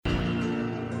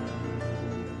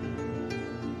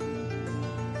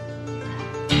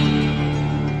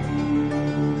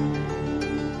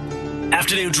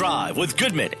Afternoon Drive with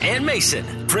Goodman and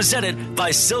Mason, presented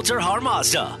by Silter-Har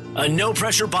Mazda. A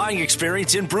no-pressure buying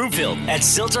experience in Broomfield at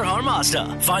Silter-Har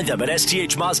Mazda. Find them at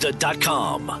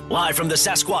sthmazda.com. Live from the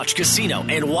Sasquatch Casino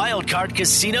and Wildcard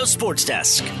Casino Sports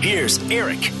Desk, here's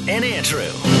Eric and Andrew.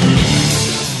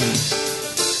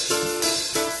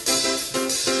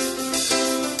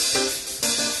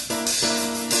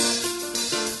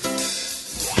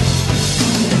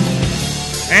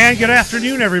 And good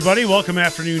afternoon, everybody. Welcome to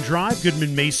Afternoon Drive.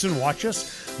 Goodman Mason. Watch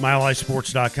us,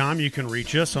 milehighsports.com. You can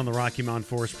reach us on the Rocky Mountain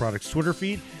Forest Products Twitter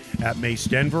feed, at Mace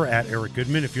Denver, at Eric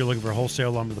Goodman. If you're looking for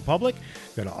wholesale lumber to the public,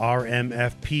 go to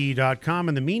rmfp.com.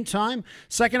 In the meantime,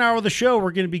 second hour of the show,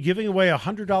 we're going to be giving away a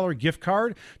 $100 gift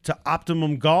card to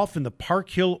Optimum Golf in the Park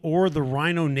Hill or the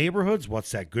Rhino neighborhoods.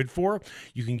 What's that good for?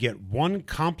 You can get one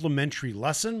complimentary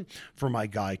lesson for my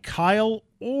guy Kyle,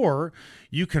 or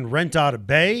you can rent out a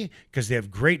bay because they have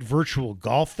great virtual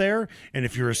golf there. And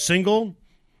if you're a single,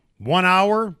 1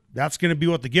 hour, that's going to be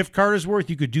what the gift card is worth.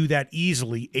 You could do that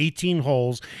easily, 18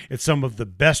 holes at some of the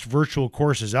best virtual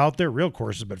courses out there, real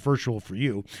courses, but virtual for you.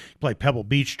 You play Pebble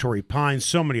Beach, Torrey Pines,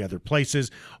 so many other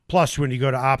places. Plus, when you go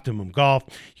to Optimum Golf,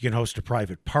 you can host a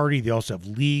private party. They also have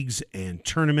leagues and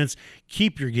tournaments.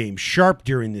 Keep your game sharp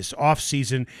during this off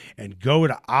season and go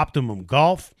to Optimum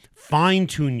Golf.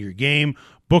 Fine-tune your game.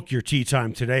 Book your tee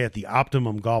time today at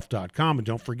theoptimumgolf.com. And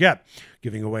don't forget,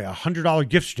 giving away a $100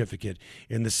 gift certificate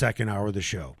in the second hour of the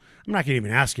show. I'm not going to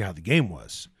even ask you how the game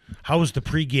was. How was the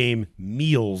pregame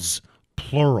meals,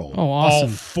 plural? Oh, awesome.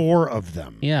 All four of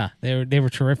them. Yeah, they were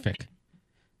terrific.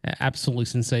 Absolutely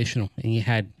sensational. And you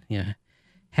had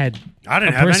I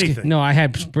didn't have anything. No, I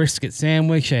had brisket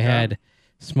sandwich. I had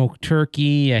smoked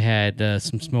turkey. I had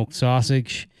some smoked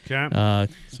sausage. Okay.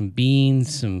 Some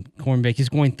beans, some corned beef.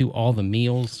 Just going through all the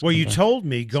meals. Well, you told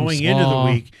me going into the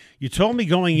week. You told me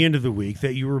going into the week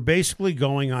that you were basically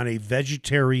going on a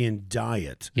vegetarian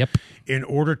diet. Yep. In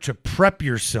order to prep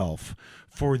yourself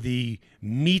for the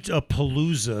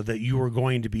meat-a-palooza that you were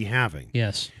going to be having.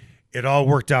 Yes. It all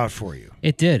worked out for you.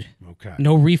 It did. Okay.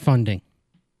 No refunding.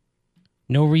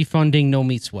 No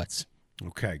meat sweats.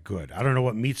 Okay, good. I don't know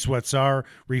what meat sweats are.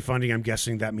 Refunding, I'm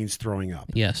guessing that means throwing up.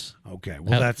 Yes. Okay.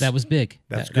 Well, that was big.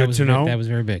 That's good to know. That was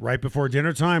very big. Right before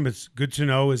dinner time, it's good to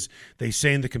know, as they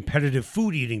say in the competitive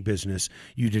food eating business,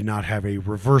 you did not have a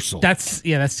reversal. That's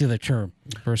the other term,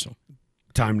 reversal.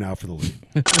 Time now for the lead.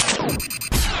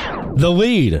 The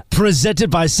Lead, presented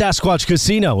by Sasquatch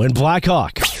Casino in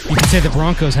Blackhawk. You could say the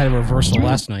Broncos had a reversal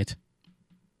last night.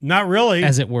 Not really.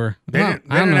 As it were. They didn't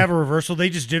have a reversal. They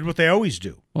just did what they always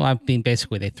do. Well, I mean,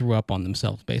 basically, they threw up on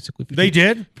themselves, basically. They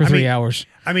did? For 3 hours.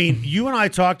 I mean, you and I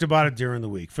talked about it during the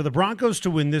week. For the Broncos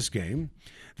to win this game,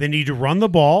 they need to run the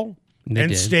ball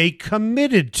and stay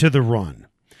committed to the run.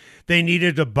 They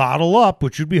needed to bottle up,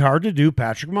 which would be hard to do,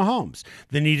 Patrick Mahomes.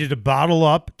 They needed to bottle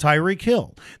up Tyreek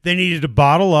Hill. They needed to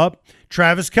bottle up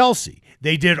Travis Kelce.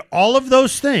 They did all of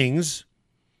those things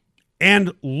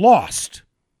and lost.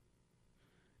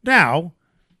 Now,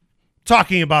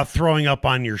 talking about throwing up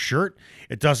on your shirt,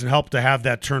 it doesn't help to have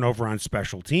that turnover on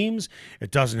special teams.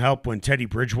 It doesn't help when Teddy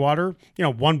Bridgewater,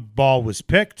 one ball was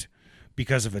picked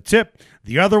because of a tip.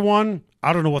 The other one,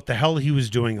 I don't know what the hell he was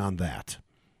doing on that.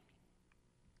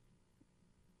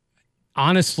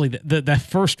 Honestly, the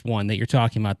first one that you're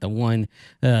talking about, the one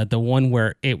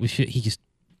where it was, he just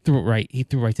threw it right. He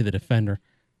threw right to the defender.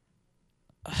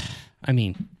 I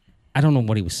mean, I don't know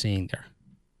what he was seeing there.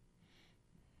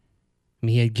 I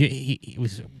mean, he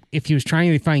was, if he was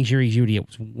trying to find Jerry Jeudy, it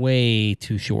was way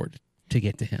too short to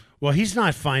get to him. Well, he's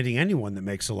not finding anyone that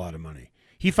makes a lot of money.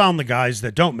 He found the guys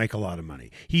that don't make a lot of money.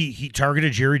 He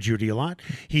targeted Jerry Jeudy a lot.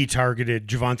 He targeted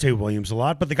Javonte Williams a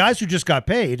lot. But the guys who just got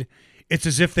paid, it's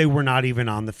as if they were not even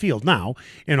on the field. Now,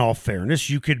 in all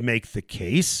fairness, you could make the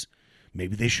case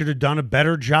maybe they should have done a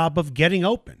better job of getting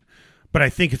open. But I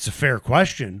think it's a fair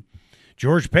question.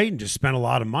 George Payton just spent a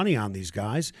lot of money on these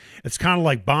guys. It's kind of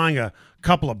like buying a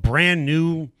couple of brand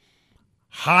new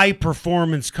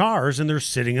high-performance cars, and they're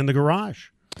sitting in the garage.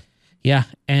 Yeah,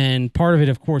 and part of it,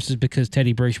 of course, is because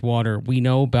Teddy Bridgewater, we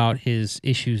know about his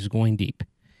issues going deep.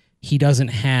 He doesn't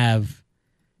have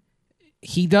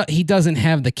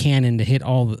the cannon to hit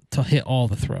all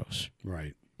the throws.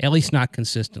 Right. At least not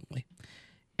consistently.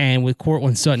 And with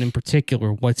Courtland Sutton in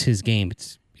particular, what's his game?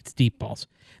 It's deep balls.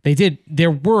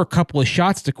 There were a couple of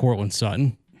shots to Courtland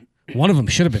Sutton. One of them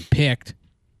should have been picked.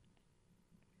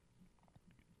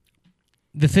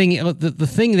 The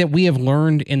thing that we have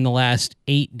learned in the last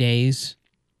 8 days,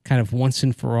 kind of once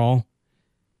and for all,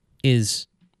 is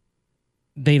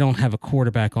they don't have a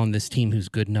quarterback on this team who's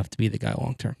good enough to be the guy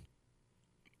long term.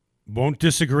 Won't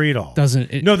disagree at all.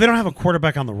 No, they don't have a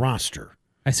quarterback on the roster.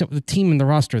 I said the team and the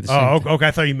roster are the same. Oh, thing. okay.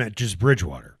 I thought you meant just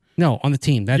Bridgewater. No, on the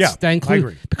team. That I includes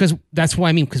agree. because that's what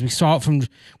I mean. Because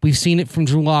we've seen it from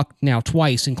Drew Lock now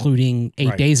twice, including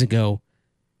 8 days ago.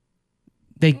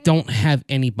 They don't have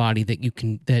anybody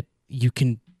that you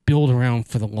can build around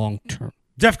for the long term.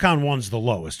 DEFCON 1's the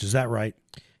lowest. Is that right?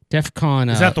 DEFCON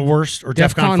is that the worst or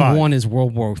DEFCON 5? 1 is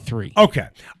World War III. Okay.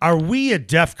 Are we at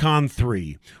DEFCON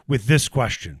 3 with this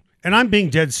question? And I'm being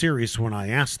dead serious when I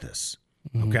ask this.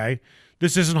 Okay?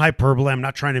 This isn't hyperbole. I'm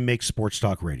not trying to make sports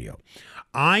talk radio.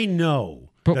 I know.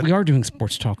 But we are doing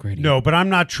sports talk radio. No, but I'm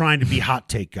not trying to be hot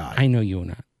take guy. I know you're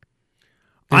not.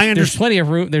 There's plenty of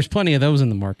room. There's plenty of those in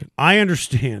the market. I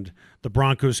understand the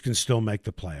Broncos can still make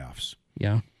the playoffs.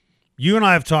 Yeah. You and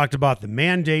I have talked about the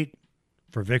mandate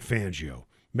for Vic Fangio.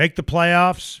 Make the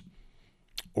playoffs,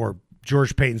 or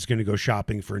George Payton's going to go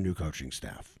shopping for a new coaching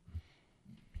staff.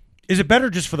 Is it better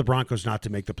just for the Broncos not to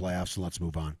make the playoffs and let's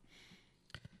move on?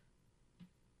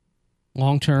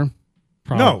 Long term?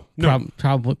 No.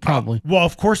 Probably. Well,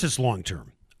 of course it's long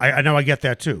term. I know I get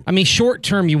that too. I mean, short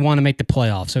term, you want to make the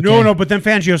playoffs. Okay? No, but then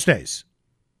Fangio stays.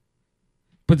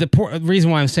 But the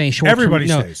reason why I'm saying short term, everybody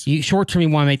stays. Short term, you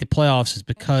want to make the playoffs is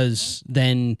because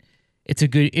then it's a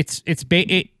good.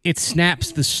 It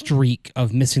snaps the streak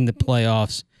of missing the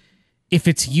playoffs. If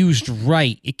it's used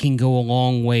right, it can go a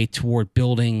long way toward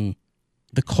building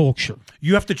the culture.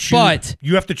 You have to choose.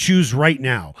 You have to choose right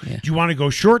now. Yeah. Do you want to go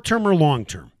short term or long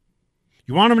term?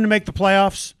 You want them to make the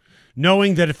playoffs,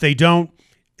 knowing that if they don't,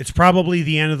 it's probably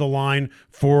the end of the line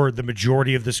for the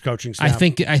majority of this coaching staff.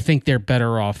 I think they're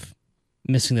better off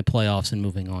missing the playoffs and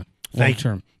moving on long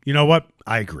term. You know what?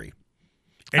 I agree.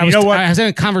 And I was having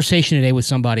a conversation today with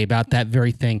somebody about that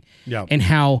very thing, and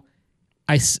how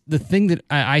the thing that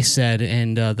I said,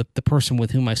 and the person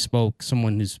with whom I spoke,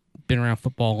 someone who's been around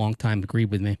football a long time,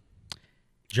 agreed with me.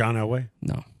 John Elway?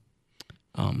 No.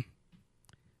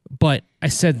 But I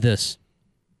said this.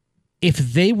 If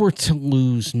they were to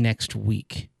lose next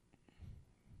week,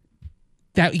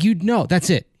 that you'd know. That's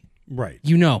it. Right.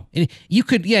 You know. And you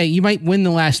could, you might win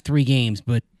the last 3 games,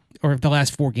 or the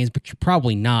last 4 games, but you're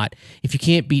probably not. If you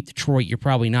can't beat Detroit, you're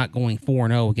probably not going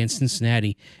 4-0 against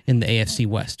Cincinnati in the AFC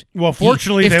West. Well,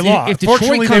 fortunately, they lost.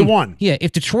 Fortunately, they won. Yeah,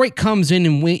 if Detroit comes in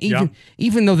and win,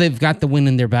 even though they've got the win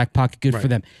in their back pocket, good for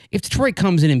them. If Detroit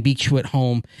comes in and beats you at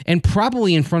home, and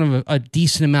probably in front of a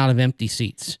decent amount of empty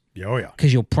seats. Oh, yeah.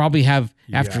 Because you'll probably have,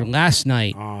 after last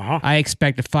night, I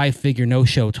expect a 5-figure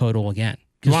no-show total again.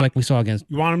 Just like we saw against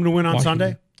You want them to win on Washington.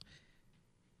 Sunday?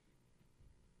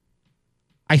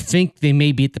 I think they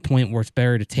may be at the point where it's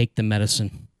better to take the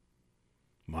medicine.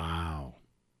 Wow.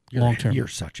 Long term. You're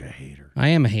such a hater. I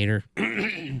am a hater.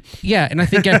 Yeah, and I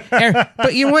think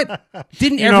but you know what?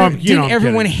 Didn't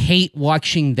everyone hate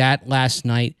watching that last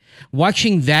night?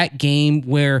 Watching that game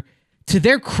where, to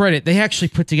their credit, they actually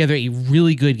put together a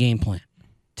really good game plan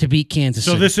to beat Kansas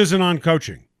City. So this isn't on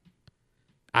coaching?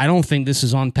 I don't think this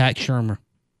is on Pat Shurmur.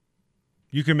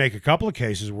 You can make a couple of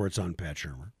cases where it's on Pat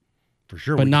Shurmur. For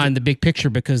sure. But not in the big picture,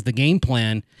 because the game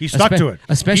plan... He stuck to it.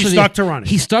 Especially he stuck to running.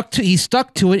 He stuck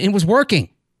to it and it was working.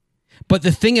 But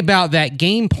the thing about that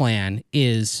game plan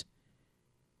is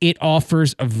it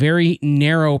offers a very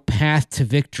narrow path to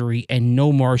victory and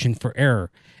no margin for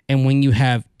error. And when you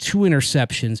have 2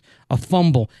 interceptions, a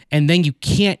fumble, and then you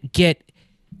can't get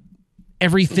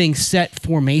everything set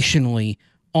formationally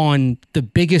on the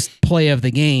biggest play of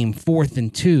the game, 4th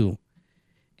and 2,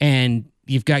 and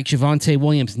you've got Javonte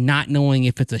Williams not knowing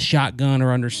if it's a shotgun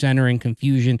or under center and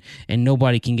confusion, and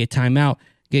nobody can get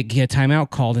timeout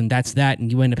called, and that's that,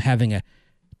 and you end up having a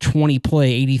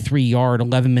 20-play, 83-yard,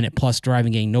 11-minute plus drive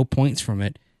and getting no points from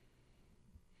it.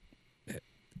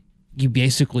 You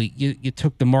basically you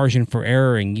took the margin for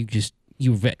error and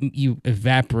you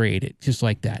evaporate it just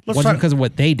like that. It wasn't because of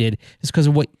what they did; it's because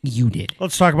of what you did.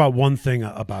 Let's talk about one thing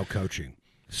about coaching.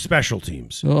 Special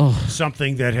teams,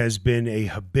 something that has been a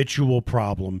habitual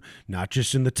problem, not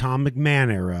just in the Tom McMahon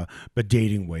era, but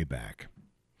dating way back.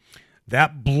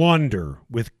 That blunder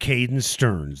with Caden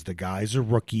Stearns, the guy's a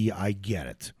rookie, I get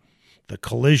it. The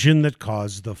collision that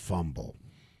caused the fumble.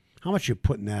 How much you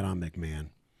putting that on McMahon?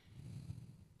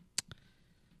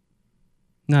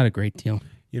 Not a great deal.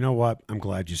 You know what? I'm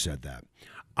glad you said that.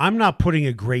 I'm not putting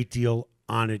a great deal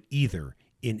on it either.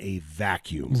 In a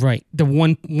vacuum, right? The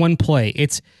one play,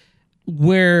 it's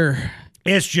where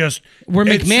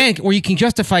McMahon, where you can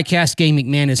justify cascading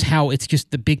McMahon is how it's just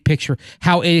the big picture.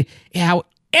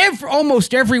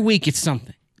 Almost every week it's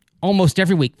something. Almost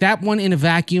every week, that one in a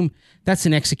vacuum, that's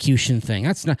an execution thing.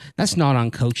 That's not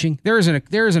on coaching. There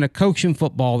isn't a coach in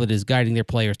football that is guiding their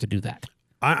players to do that.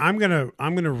 I'm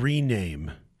gonna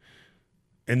rename.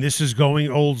 and this is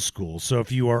going old school, so if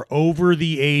you are over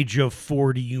the age of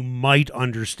 40, you might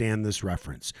understand this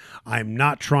reference. I'm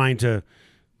not trying to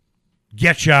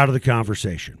get you out of the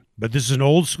conversation, but this is an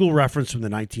old school reference from the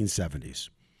 1970s.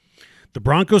 The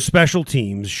Broncos special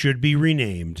teams should be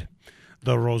renamed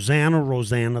the Rosanna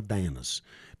Danas,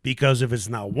 because if it's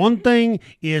not one thing,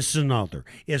 it's another.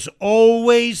 It's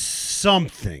always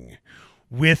something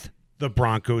with the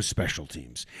Broncos special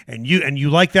teams. And you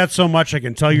like that so much, I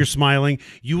can tell you're smiling.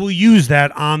 You will use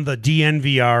that on the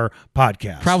DNVR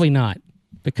podcast. Probably not,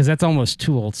 because that's almost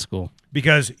too old school.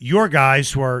 Because your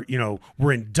guys who are,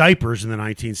 were in diapers in the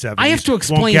 1970s I have to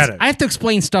explain. won't get it. I have to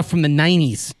explain stuff from the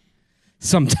 90s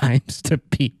sometimes to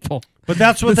people. But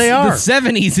that's what they are. The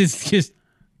 70s is just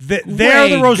they're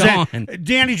the Rosanna. gone.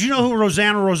 Danny, do you know who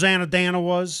Rosanna Dana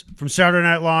was from Saturday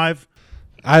Night Live?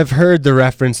 I've heard the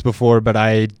reference before, but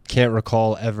I can't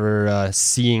recall ever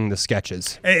seeing the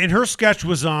sketches. And her sketch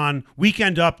was on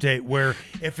Weekend Update, where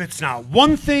if it's not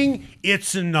one thing,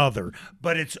 it's another.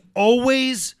 But it's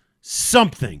always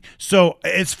something. So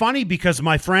it's funny because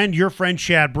your friend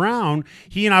Chad Brown,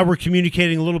 he and I were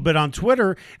communicating a little bit on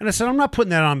Twitter, and I said, I'm not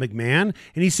putting that on McMahon.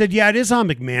 And he said, yeah, it is on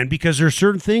McMahon, because there are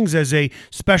certain things as a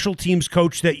special teams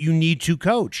coach that you need to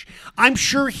coach. I'm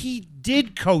sure he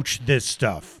did coach this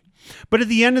stuff. But at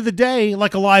the end of the day,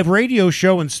 like a live radio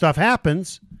show and stuff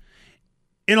happens,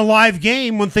 in a live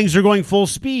game when things are going full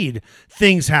speed,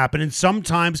 things happen. And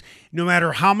sometimes, no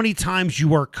matter how many times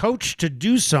you are coached to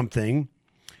do something,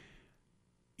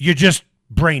 you just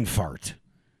brain fart.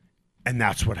 And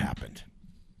that's what happened.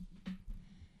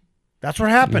 That's what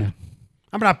happened. Yeah.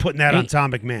 I'm not putting that on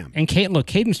Tom McMahon. And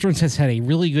Caden Stearns has had a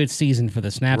really good season for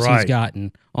the snaps he's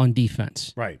gotten on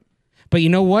defense. Right. But you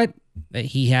know what?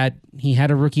 He had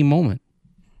a rookie moment.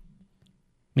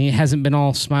 I mean, it hasn't been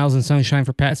all smiles and sunshine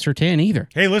for Pat Surtain either.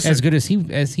 Hey, listen, as good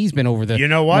as he's been over the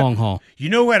long haul. You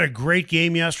know who had a great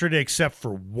game yesterday, except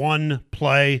for one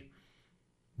play.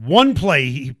 One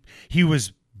play, he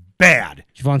was bad.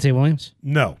 Javonte Williams?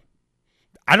 No,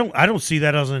 I don't see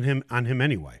that as on him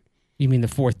anyway. You mean the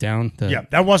fourth down? Yeah,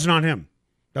 that wasn't on him.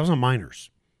 That was on Miners.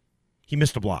 He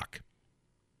missed a block.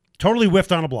 Totally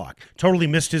whiffed on a block. Totally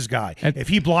missed his guy. If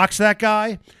he blocks that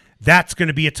guy, that's going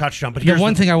to be a touchdown. But the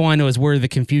one thing I want to know is where the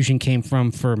confusion came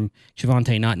from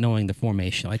Javonte not knowing the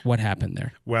formation. Like, what happened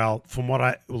there? Well, from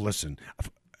what listen,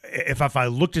 if I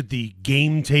looked at the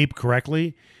game tape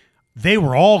correctly, they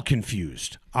were all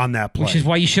confused on that play. Which is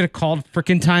why you should have called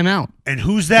freaking timeoute. And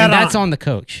who's that and that's on the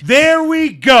coach. There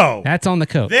we go. That's on the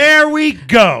coach. There we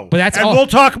go. But that's and all, we'll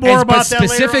talk more about that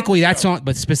specifically, later on.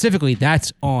 But specifically,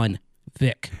 that's on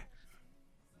Vic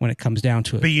when it comes down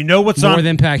to it. But you know what's more on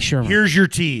than Pat Shurmur. Here's your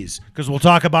tease, because we'll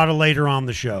talk about it later on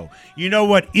the show. You know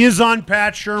what is on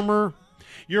Pat Shurmur?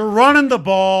 You're running the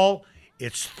ball.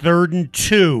 It's 3rd and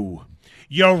 2.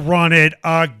 You run it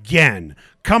again.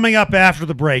 Coming up after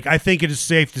the break, I think it is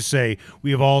safe to say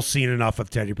we have all seen enough of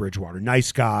Teddy Bridgewater.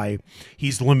 Nice guy.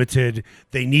 He's limited.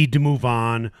 They need to move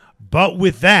on. But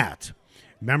with that,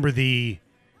 remember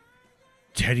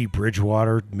Teddy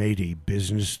Bridgewater made a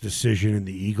business decision in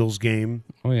the Eagles game.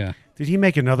 Oh, yeah. Did he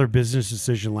make another business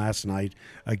decision last night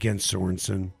against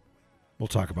Sorensen? We'll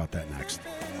talk about that next.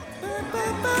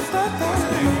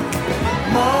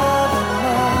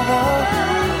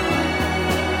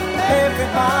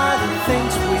 Everybody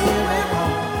thinks we're at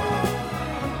home.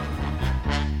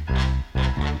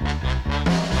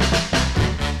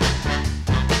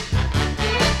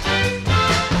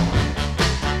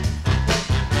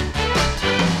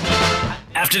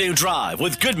 Afternoon Drive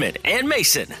with Goodman and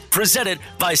Mason, presented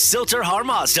by Silter Har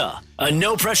Mazda. A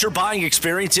no-pressure buying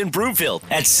experience in Broomfield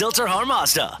at Silter Har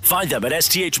Mazda. Find them at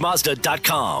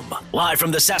sthmazda.com. Live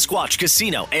from the Sasquatch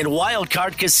Casino and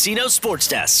Wildcard Casino Sports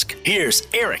Desk, here's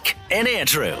Eric and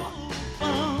Andrew.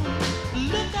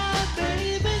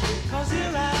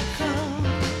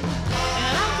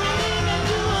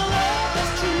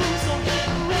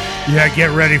 Yeah,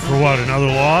 get ready for what? Another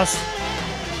loss?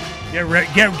 Get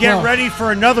ready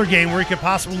for another game where you could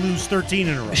possibly lose 13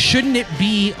 in a row. Shouldn't it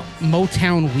be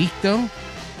Motown week though?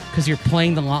 Because they're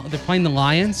playing the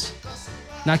Lions,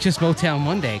 not just Motown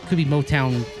Monday. It could be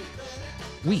Motown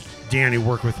week. Danny,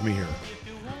 work with me here.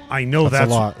 I know that's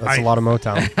a lot. That's a lot of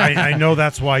Motown. I know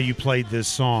that's why you played this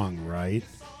song, right?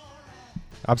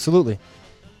 Absolutely.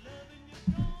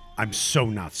 I'm so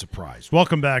not surprised.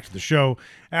 Welcome back to the show.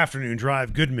 Afternoon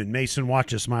Drive, Goodman, Mason.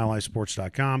 Watch us,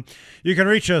 SmileEyeSports.com. You can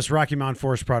reach us, Rocky Mountain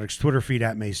Forest Products Twitter feed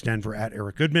at Mace Denver, at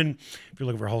Eric Goodman. If you're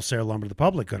looking for wholesale lumber to the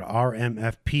public, go to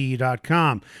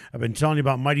RMFP.com. I've been telling you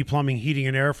about Mighty Plumbing, Heating,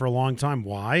 and Air for a long time.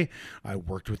 Why? I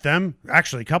worked with them,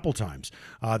 actually a couple times.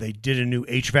 They did a new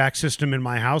HVAC system in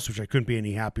my house, which I couldn't be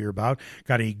any happier about.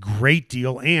 Got a great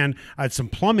deal, and I had some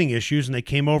plumbing issues, and they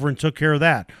came over and took care of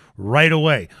that right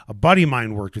away. A buddy of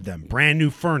mine worked with them. Brand new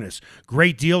furnace.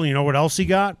 Great deal. You know what else he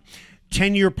got?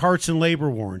 10-year parts and labor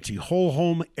warranty, whole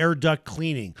home air duct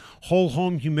cleaning, whole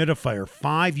home humidifier,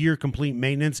 5-year complete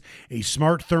maintenance, a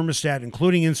smart thermostat,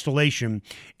 including installation,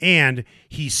 and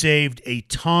he saved a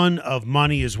ton of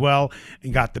money as well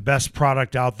and got the best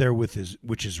product out there with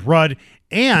which is Rudd.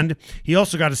 And he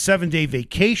also got a 7-day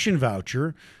vacation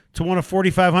voucher to one of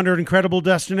 4,500 incredible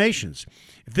destinations.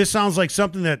 If this sounds like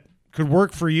something that could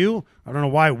work for you, I don't know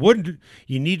why it wouldn't.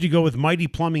 You need to go with Mighty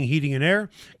Plumbing, Heating, and Air.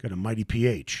 Go to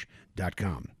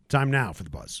mightyph.com. Time now for The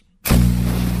Buzz.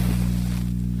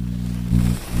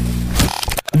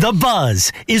 The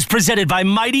Buzz is presented by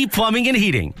Mighty Plumbing and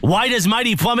Heating. Why does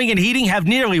Mighty Plumbing and Heating have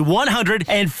nearly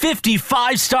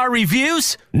 155-star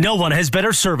reviews? No one has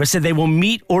better service, and they will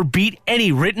meet or beat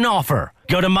any written offer.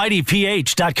 Go to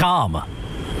mightyph.com.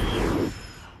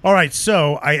 All right,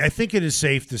 so I think it is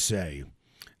safe to say,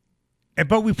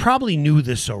 but we probably knew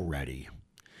this already,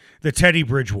 that Teddy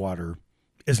Bridgewater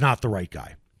is not the right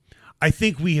guy. I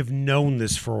think we have known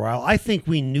this for a while. I think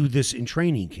we knew this in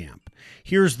training camp.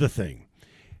 Here's the thing.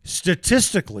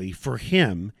 Statistically, for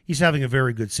him, he's having a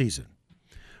very good season.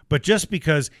 But just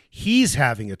because he's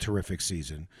having a terrific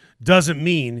season doesn't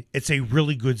mean it's a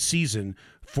really good season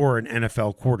for an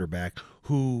NFL quarterback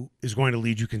who is going to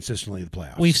lead you consistently to the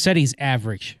playoffs. We've said he's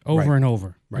average over and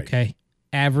over. Right. Okay.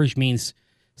 Average means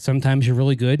sometimes you're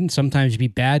really good and sometimes you be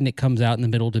bad and it comes out in the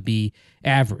middle to be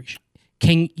average.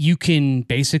 You can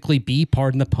basically be,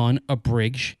 pardon the pun, a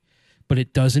bridge, but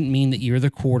it doesn't mean that you're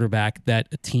the quarterback that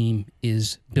a team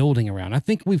is building around. I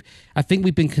think we've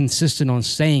been consistent on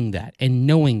saying that and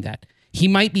knowing that. He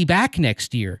might be back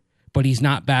next year, but he's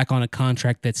not back on a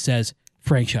contract that says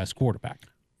franchise quarterback.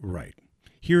 Right.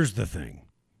 Here's the thing.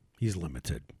 He's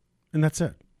limited. And that's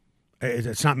it.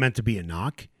 It's not meant to be a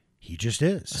knock. He just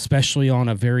is. Especially on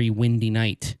a very windy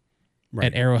night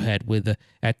at Arrowhead with,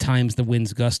 at times, the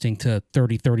winds gusting to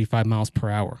 30, 35 miles per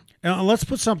hour. Now, let's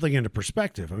put something into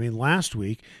perspective. I mean, last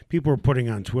week, people were putting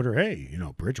on Twitter, hey,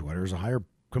 Bridgewater has a higher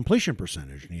completion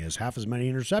percentage, and he has half as many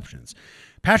interceptions.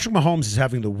 Patrick Mahomes is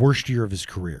having the worst year of his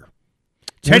career.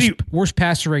 Worst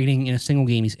passer rating in a single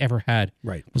game he's ever had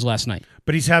was last night.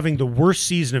 But he's having the worst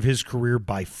season of his career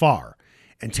by far.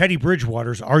 And Teddy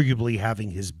Bridgewater's arguably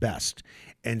having his best.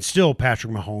 And still,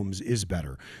 Patrick Mahomes is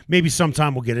better. Maybe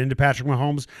sometime we'll get into Patrick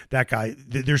Mahomes. That guy,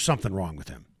 there's something wrong with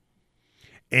him.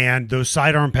 And those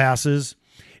sidearm passes,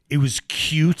 it was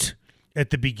cute at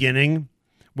the beginning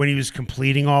when he was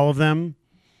completing all of them.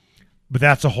 But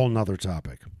that's a whole nother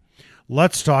topic.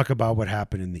 Let's talk about what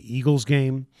happened in the Eagles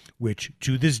game, which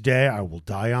to this day, I will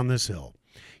die on this hill.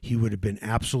 He would have been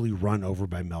absolutely run over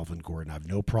by Melvin Gordon. I have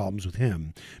no problems with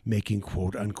him making,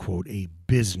 quote unquote, a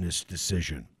business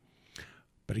decision.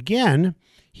 But again,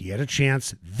 he had a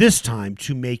chance this time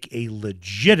to make a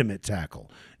legitimate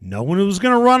tackle. No one was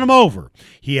going to run him over.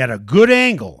 He had a good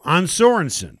angle on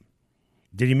Sorensen.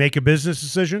 Did he make a business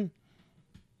decision?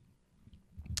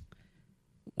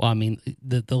 Well, I mean,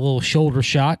 the little shoulder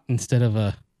shot instead of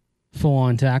a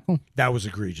full-on tackle. That was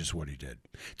egregious what he did.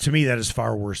 To me, that is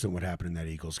far worse than what happened in that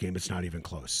Eagles game. It's not even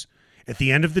close. At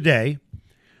the end of the day,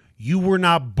 you were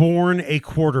not born a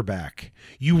quarterback.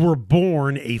 You were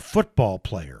born a football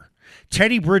player.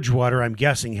 Teddy Bridgewater, I'm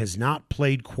guessing, has not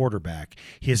played quarterback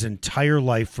his entire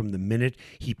life from the minute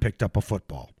he picked up a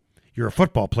football. You're a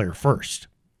football player first.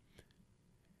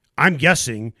 I'm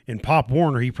guessing in Pop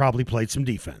Warner, he probably played some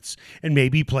defense and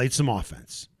maybe he played some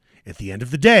offense. At the end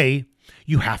of the day,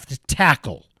 you have to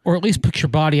tackle. Or at least put your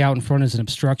body out in front as an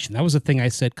obstruction. That was the thing I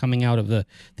said coming out of the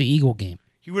Eagle game.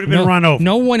 He would have been run over.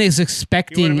 No one is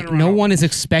expecting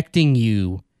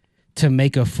you to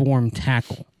make a form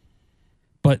tackle.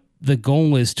 But the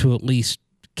goal is to at least,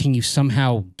 can you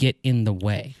somehow get in the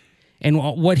way? And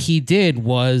what he did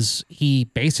was he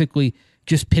basically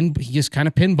just kind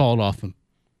of pinballed off him.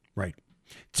 Right.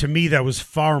 To me, that was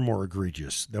far more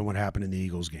egregious than what happened in the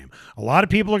Eagles game. A lot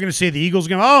of people are going to say the Eagles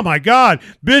game, oh my God,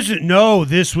 business. No,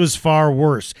 this was far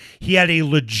worse. He had a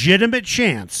legitimate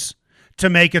chance to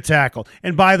make a tackle.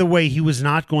 And by the way, he was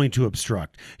not going to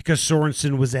obstruct because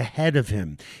Sorensen was ahead of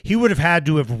him. He would have had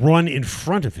to have run in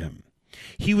front of him.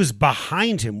 He was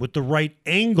behind him with the right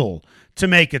angle to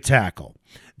make a tackle.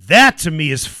 That, to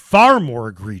me, is far more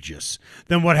egregious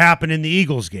than what happened in the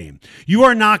Eagles game. You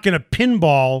are not going to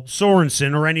pinball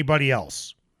Sorensen or anybody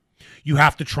else. You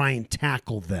have to try and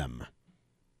tackle them.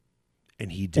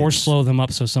 And he did. Or slow them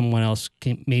up so someone else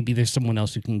can, maybe there's someone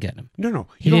else who can get him. No.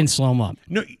 He didn't slow him up.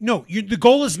 No. The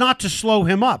goal is not to slow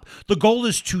him up. The goal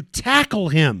is to tackle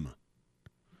him.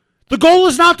 The goal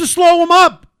is not to slow him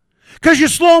up. Because you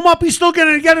slow him up, he's still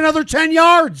going to get another 10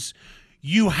 yards.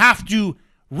 You have to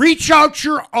reach out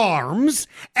your arms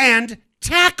and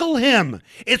tackle him.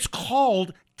 It's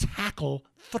called tackle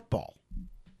football.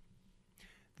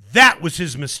 That was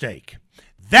his mistake.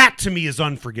 That, to me, is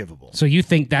unforgivable. So you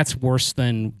think that's worse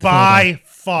than by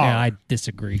far? Yeah, I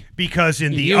disagree. Because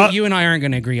in the you and I aren't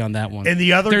going to agree on that one. In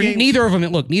the other games, neither of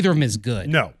them is good.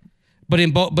 No, but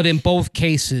in both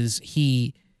cases,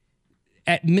 he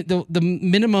at the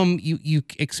minimum you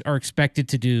are expected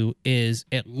to do is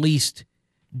at least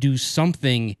do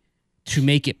something to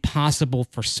make it possible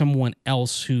for someone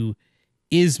else who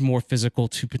is more physical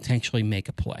to potentially make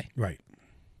a play. Right.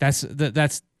 That's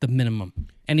the minimum.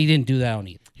 And he didn't do that on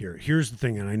either. Here's the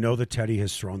thing, and I know that Teddy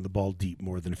has thrown the ball deep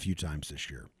more than a few times this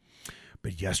year,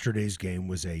 but yesterday's game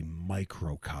was a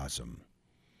microcosm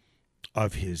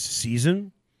of his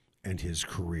season and his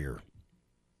career.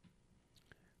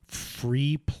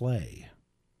 Free play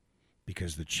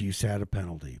because the Chiefs had a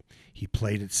penalty. He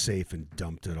played it safe and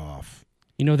dumped it off.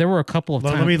 You know, there were a couple of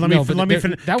times. Let me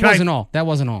finish. That wasn't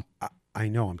all. I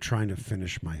know. I'm trying to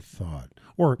finish my thought.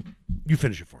 Or you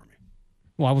finish it for me.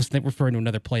 Well, I was referring to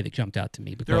another play that jumped out to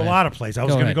me. But there are a lot of plays. I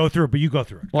was going to go through it, but you go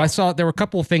through it. Well, there were a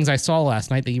couple of things I saw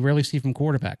last night that you rarely see from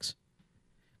quarterbacks.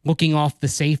 Looking off the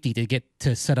safety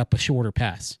to set up a shorter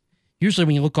pass. Usually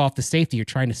when you look off the safety, you're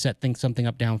trying to set something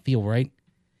up downfield, right?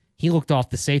 He looked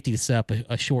off the safety to set up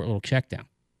a short little check down.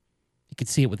 You could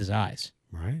see it with his eyes.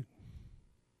 Right.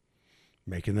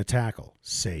 Making the tackle.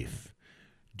 Safe.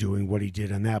 Doing what he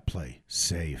did on that play.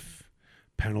 Safe.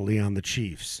 Penalty on the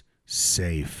Chiefs.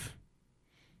 Safe.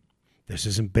 This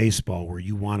isn't baseball where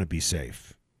you want to be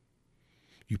safe.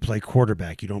 You play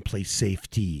quarterback. You don't play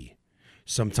safety.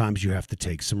 Sometimes you have to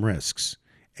take some risks.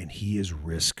 And he is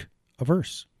risk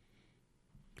averse.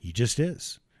 He just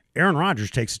is. Aaron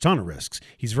Rodgers takes a ton of risks.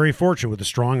 He's very fortunate with a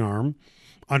strong arm,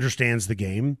 understands the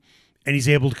game, and he's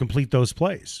able to complete those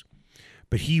plays.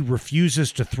 But he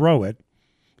refuses to throw it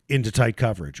into tight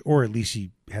coverage, or at least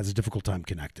he has a difficult time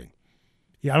connecting.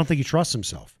 Yeah, I don't think he trusts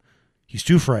himself. He's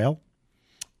too frail.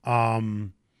 I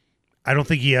don't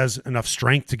think he has enough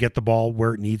strength to get the ball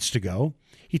where it needs to go.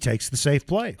 He takes the safe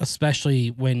play. Especially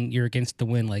when you're against the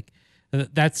wind. Like,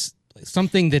 that's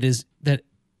something that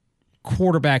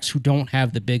quarterbacks who don't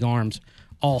have the big arms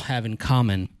all have in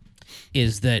common,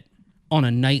 is that on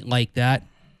a night like that,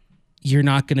 you're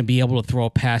not going to be able to throw a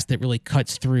pass that really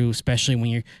cuts through, especially when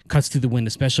you're the wind,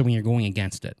 especially when you're going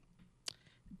against it.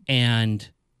 And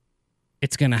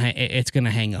it's gonna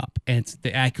hang up, and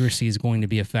the accuracy is going to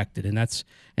be affected, and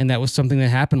that was something that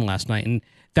happened last night, and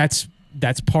that's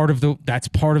part of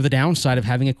the downside of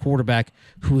having a quarterback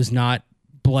who is not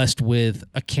blessed with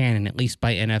a cannon, at least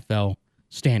by NFL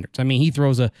standards. I mean, he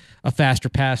throws a faster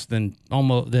pass than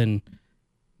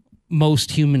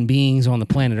most human beings on the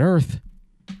planet Earth,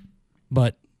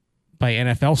 but by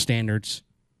NFL standards,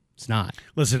 it's not.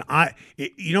 Listen,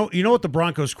 you know what the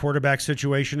Broncos quarterback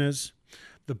situation is?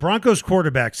 The Broncos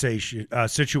quarterback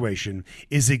situation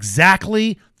is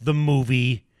exactly the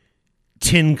movie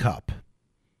Tin Cup.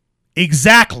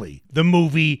 Exactly the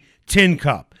movie Tin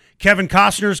Cup. Kevin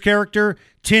Costner's character,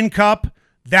 Tin Cup,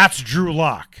 that's Drew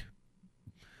Lock.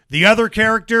 The other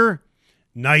character,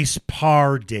 nice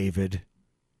par, David.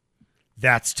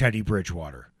 That's Teddy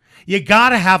Bridgewater. You got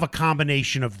to have a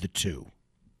combination of the two.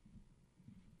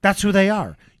 That's who they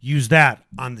are. Use that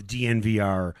on the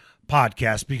DNVR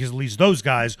podcast because at least those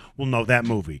guys will know that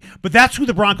movie. But that's who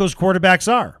the Broncos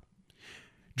quarterbacks are.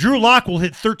 Drew Lock will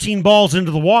hit 13 balls into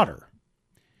the water.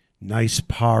 Nice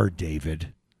par,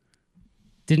 David.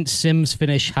 Didn't Sims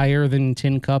finish higher than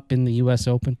Tin Cup in the U.S.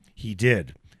 Open? He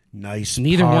did. Nice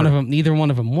neither par. Neither one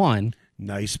of them won.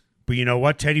 Nice. But you know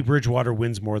what? Teddy Bridgewater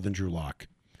wins more than Drew Lock.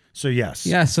 So, yes.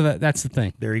 Yeah, so that's the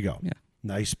thing. There you go. Yeah.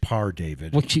 Nice par,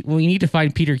 David. Well, you need to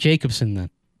find Peter Jacobson then,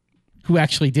 who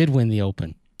actually did win the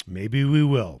Open. Maybe we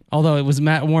will. Although it was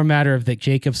more a matter of that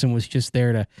Jacobson was just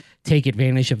there to take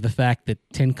advantage of the fact that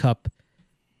Tin Cup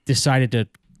decided to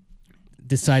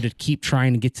keep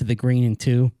trying to get to the green in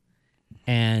two,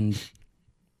 and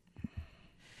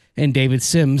David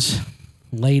Sims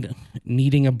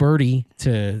needing a birdie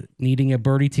to make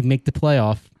the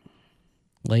playoff,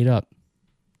 laid up.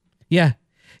 Yeah.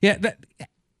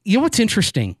 You know what's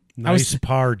interesting? Nice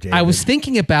par, David. I was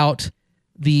thinking about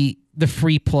the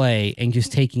free play and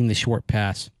just taking the short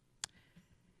pass.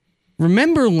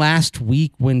 Remember last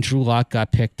week when Drew Lock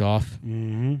got picked off?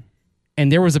 Mm-hmm.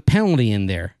 And there was a penalty in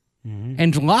there. Mm-hmm.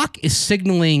 And Lock is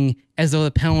signaling as though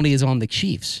the penalty is on the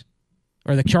Chiefs.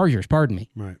 Or the Chargers, pardon me.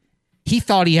 Right. He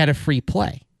thought he had a free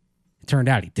play. It turned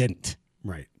out he didn't.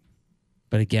 Right.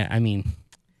 But again, I mean,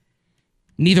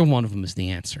 neither one of them is the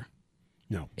answer.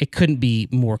 No. It couldn't be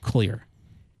more clear.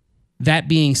 That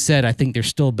being said, I think there's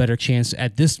still a better chance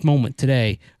at this moment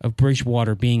today of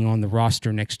Bridgewater being on the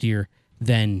roster next year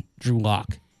than Drew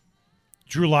Lock.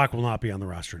 Drew Lock will not be on the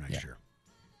roster next year.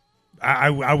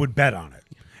 I would bet on it.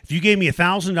 If you gave me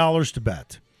 $1,000 to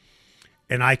bet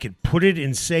and I could put it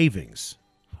in savings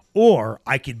or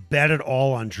I could bet it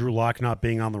all on Drew Lock not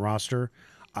being on the roster,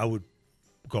 I would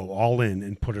go all in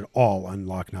and put it all on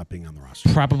Lock not being on the roster.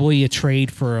 Probably a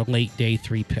trade for a late day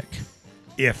 3 pick.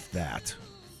 If that.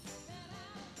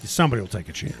 Somebody will take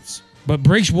a chance. But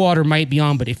Bridgewater might be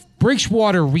on. But if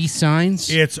Bridgewater re-signs,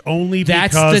 it's only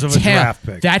that's because the of a tell. draft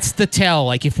pick. That's the tell.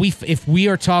 Like if we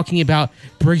are talking about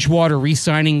Bridgewater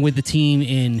re-signing with the team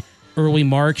in early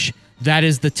March, that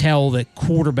is the tell that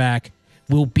quarterback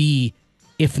will be,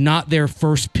 if not their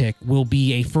first pick, will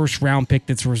be a first-round pick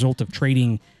that's a result of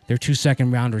trading their 2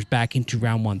 second-rounders back into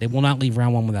round 1. They will not leave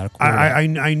round 1 without a quarterback.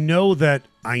 I know that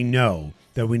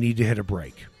we need to hit a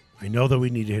break.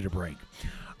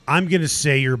 I'm going to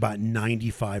say you're about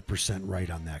 95% right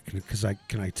on that. Because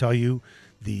can I tell you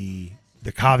the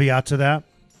caveat to that?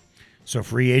 So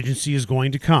free agency is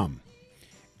going to come,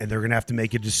 and they're going to have to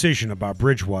make a decision about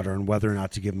Bridgewater and whether or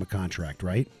not to give him a contract,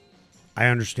 right? I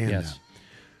understand that.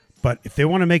 But if they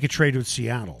want to make a trade with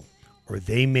Seattle, or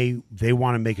they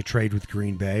want to make a trade with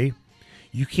Green Bay,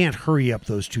 you can't hurry up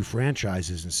those two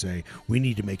franchises and say, we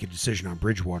need to make a decision on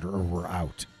Bridgewater or we're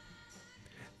out.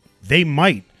 They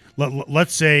might.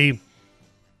 Let's say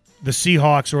the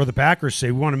Seahawks or the Packers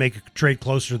say we want to make a trade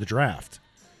closer to the draft.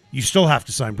 You still have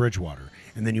to sign Bridgewater,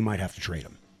 and then you might have to trade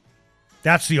him.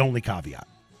 That's the only caveat.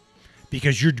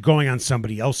 Because you're going on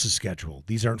somebody else's schedule.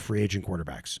 These aren't free agent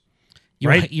quarterbacks.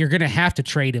 Right? You're going to have to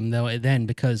trade him, though, then,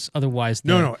 because otherwise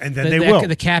and then they will.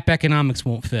 The cap economics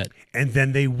won't fit. And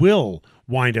then they will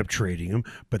wind up trading him,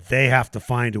 but they have to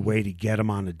find a way to get him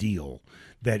on a deal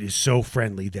that is so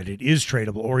friendly that it is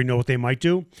tradable. Or you know what they might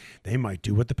do? They might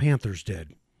do what the Panthers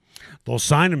did. They'll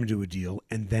sign him to a deal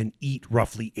and then eat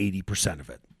roughly 80% of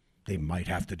it. They might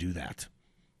have to do that.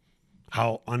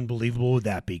 How unbelievable would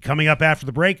that be? Coming up after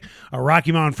the break, a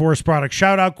Rocky Mountain Forest Products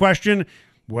shout-out question.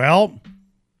 Well,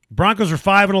 Broncos are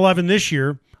 5-11 this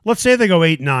year. Let's say they go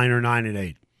 8-9 or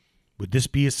 9-8. Would this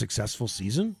be a successful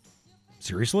season?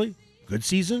 Seriously? Good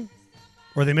season?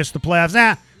 Or they miss the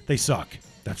playoffs? They suck.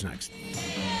 That's next.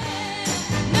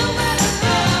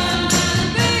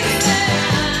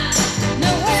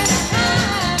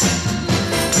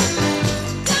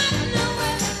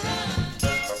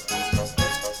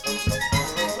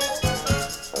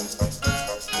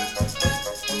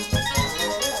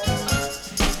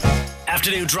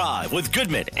 Afternoon Drive with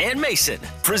Goodman and Mason,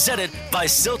 presented by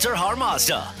Silter Har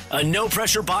Mazda. A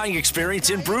no-pressure buying experience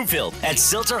in Broomfield at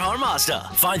Silter Har Mazda.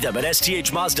 Find them at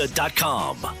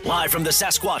sthmazda.com. Live from the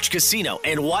Sasquatch Casino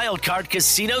and Wildcard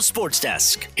Casino Sports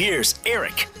Desk, here's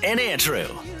Eric and Andrew.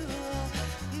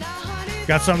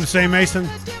 Got something to say, Mason?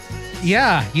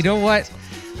 Yeah, you know what?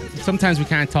 Sometimes we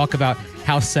kind of talk about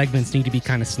how segments need to be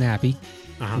kind of snappy.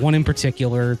 One in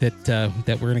particular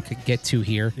that we're going to get to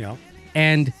here. Yeah.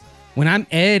 And when I'm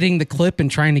editing the clip and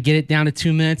trying to get it down to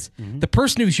 2 minutes, the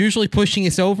person who's usually pushing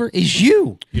us over is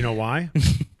you. You know why?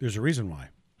 There's a reason why.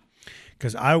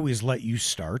 Because I always let you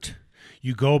start.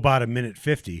 You go about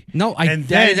 1:50. No, and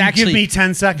then you give me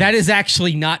 10 seconds. That is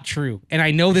actually not true. And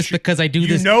I know this because I do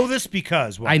this. You know this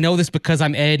because what? I know this because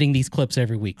I'm editing these clips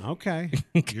every week. Okay.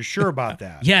 You're sure about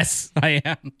that? Yes, I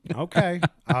am. Okay.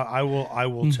 I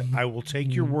will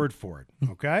take your word for it.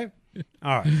 Okay?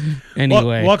 All right.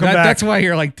 Anyway, welcome back. That's why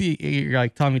you're like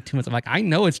telling me 2 minutes. I'm like, I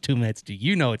know it's 2 minutes. Do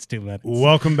you know it's 2 minutes?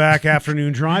 Welcome back,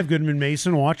 Afternoon Drive. Goodman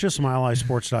Mason. Watch us,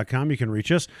 milehighsports.com. You can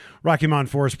reach us. Rocky Mountain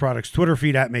Forest Products Twitter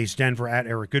feed at Mace Denver, at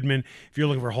Eric Goodman. If you're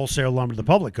looking for wholesale lumber to the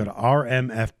public, go to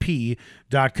rmfp.com.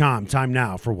 Time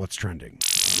now for What's Trending.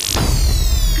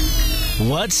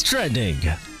 What's Trending?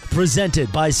 Presented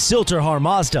by Silter Har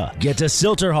Mazda. Get to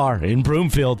Silter Har in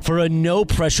Broomfield for a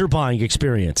no-pressure buying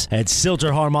experience at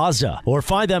Silter Har Mazda, or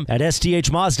find them at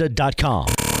sthmazda.com.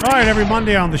 All right, every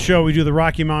Monday on the show, we do the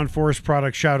Rocky Mountain Forest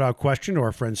Products shout-out question to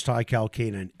our friends Ty, Cal,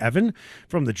 Kane, and Evan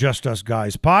from the Just Us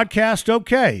Guys podcast.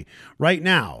 Okay, right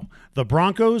now, the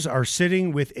Broncos are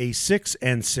sitting with a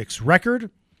 6-6 record.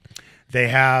 They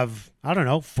have, I don't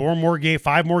know, 5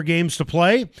 more games to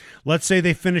play. Let's say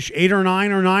they finish 8-9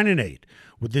 or 9-8.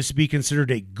 Would this be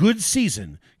considered a good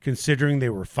season considering they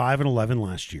were 5-11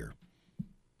 last year?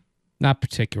 Not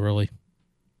particularly.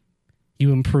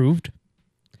 You improved.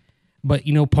 But,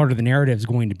 part of the narrative is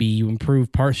going to be you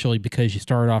improved partially because you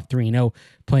started off 3-0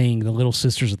 playing the Little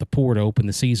Sisters of the Poor to open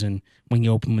the season when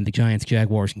you opened with the Giants,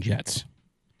 Jaguars, and Jets.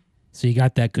 So you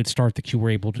got that good start that you were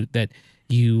able to, that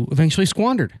you eventually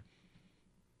squandered.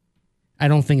 I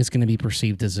don't think it's going to be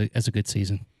perceived as a good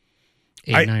season.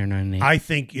 8-9 or 9-8. I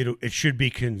think it should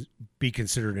be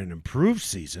considered an improved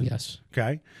season. Yes.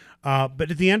 Okay.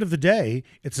 But at the end of the day,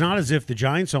 it's not as if the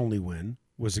Giants' only win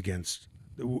was against.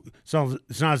 So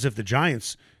it's not as if the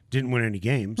Giants didn't win any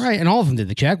games. Right, and all of them did.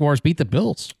 The Jaguars beat the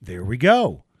Bills. There we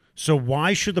go. So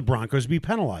why should the Broncos be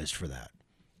penalized for that?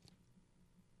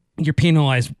 You're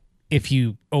penalized if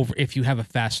you have a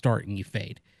fast start and you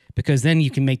fade, because then you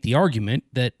can make the argument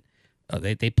that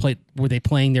were they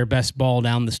playing their best ball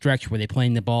down the stretch? Were they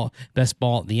playing the best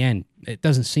ball at the end? It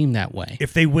doesn't seem that way.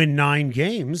 If they win 9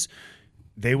 games,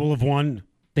 they will have won.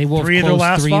 They will 3 have of their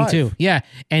last 3 5. and 2. Yeah,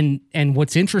 and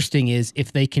what's interesting is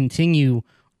if they continue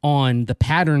on the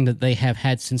pattern that they have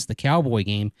had since the Cowboy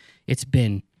game, it's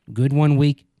been good one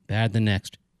week, bad the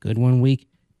next. Good one week,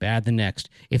 bad the next.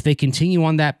 If they continue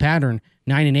on that pattern,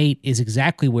 9-8 is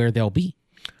exactly where they'll be,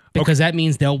 because that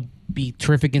means they'll be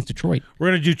terrific against Detroit.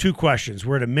 We're going to do 2 questions.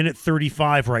 We're at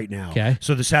 1:35 right now. Okay.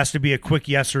 So this has to be a quick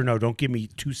yes or no. Don't give me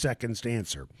 2 seconds to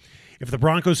answer. If the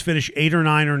Broncos finish 8 or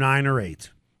 9 or 9 or 8,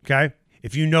 okay?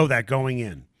 If you know that going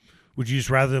in, would you just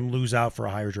rather them lose out for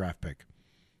a higher draft pick?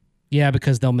 Yeah,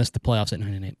 because they'll miss the playoffs at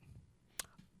 9-8.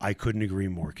 I couldn't agree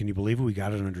more. Can you believe it? We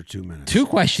got it under 2 minutes. 2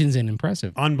 questions in.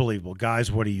 Impressive. Unbelievable.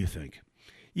 Guys, what do you think?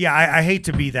 Yeah, I hate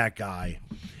to be that guy.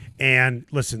 And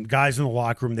listen, guys in the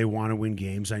locker room, they want to win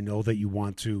games. I know that you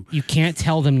want to. You can't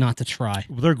tell them not to try.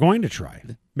 Well, they're going to try.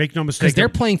 Make no mistake. Because they're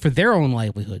playing for their own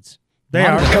livelihoods. They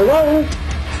are. Hello?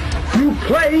 You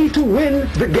play to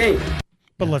win the game.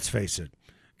 But let's face it.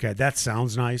 Okay, that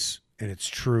sounds nice, and it's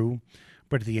true.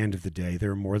 But at the end of the day, there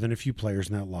are more than a few players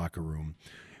in that locker room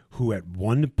who at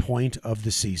one point of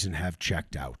the season have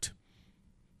checked out.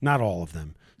 Not all of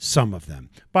them. Some of them.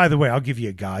 By the way, I'll give you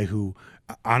a guy who,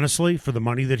 honestly, for the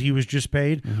money that he was just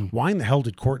paid, why in the hell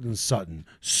did Courtland Sutton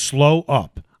slow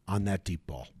up on that deep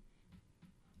ball?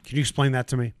 Can you explain that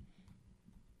to me?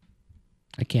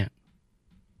 I can't.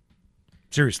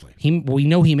 Seriously. We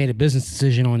know he made a business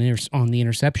decision on the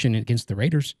interception against the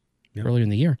Raiders earlier in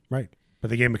the year. Right. But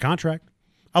they gave him a contract.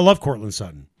 I love Courtland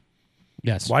Sutton.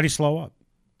 Yes. Why'd he slow up?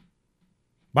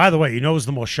 By the way, you know what was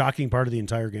the most shocking part of the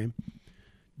entire game?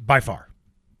 By far.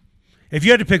 If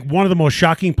you had to pick one of the most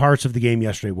shocking parts of the game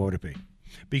yesterday, what would it be?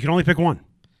 But you can only pick one.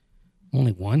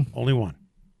 Only one? Only one.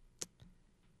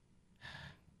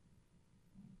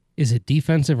 Is it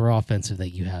defensive or offensive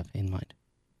that you have in mind?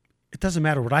 It doesn't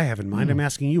matter what I have in mind. I'm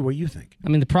asking you what you think. I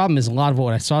mean, the problem is a lot of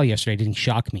what I saw yesterday didn't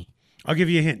shock me. I'll give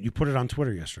you a hint. You put it on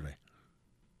Twitter yesterday.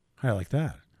 I like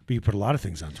that. But you put a lot of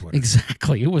things on Twitter.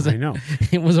 Exactly. I know.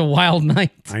 It was a wild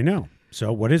night. I know.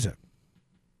 So what is it?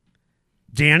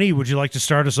 Danny, would you like to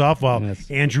start us off while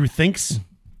Andrew thinks?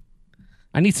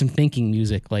 I need some thinking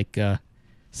music, like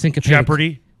syncopated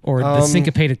Jeopardy or the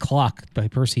syncopated clock by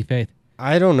Percy Faith.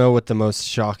 I don't know what the most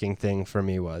shocking thing for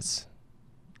me was.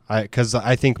 Because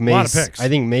I think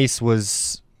Mace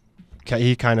was,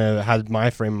 he kind of had my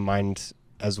frame of mind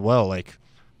as well. Like,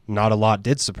 not a lot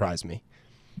did surprise me.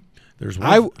 There's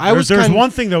one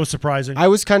thing that was surprising. I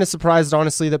was kind of surprised,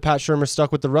 honestly, that Pat Shurmur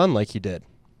stuck with the run like he did.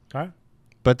 Okay.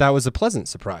 But that was a pleasant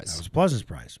surprise. That was a pleasant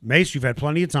surprise. Mace, you've had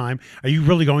plenty of time. Are you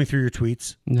really going through your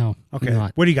tweets? No. Okay. I'm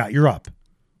not. What do you got? You're up.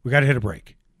 We got to hit a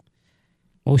break.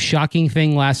 Most shocking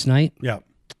thing last night. Yeah.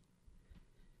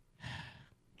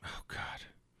 Oh God.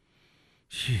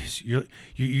 Jeez,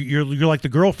 you're like the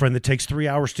girlfriend that takes 3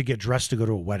 hours to get dressed to go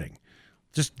to a wedding.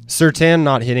 Just Surtain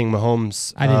not hitting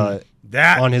Mahomes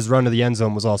on his run to the end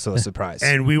zone was also a surprise.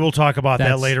 And we will talk about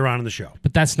that later on in the show.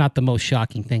 But that's not the most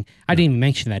shocking thing. I didn't even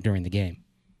mention that during the game.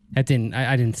 I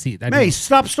didn't see that. Mace,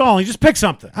 stop stalling. Just pick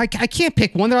something. I can't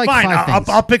pick one. They're like fine. 5 things.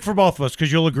 I'll pick for both of us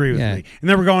because you'll agree with me. And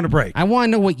then we're going to break. I want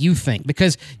to know what you think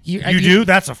because you do?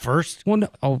 That's a first? Well, no,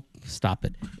 oh, stop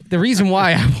it. The reason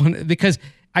why because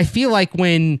I feel like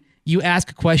when you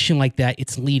ask a question like that,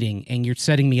 it's leading and you're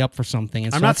setting me up for something.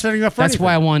 And I'm not setting up for anything. That's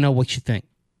why I want to know what you think.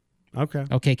 Okay.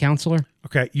 Okay, counselor?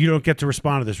 Okay, you don't get to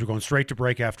respond to this. We're going straight to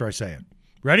break after I say it.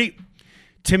 Ready?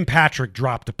 Tim Patrick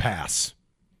dropped a pass.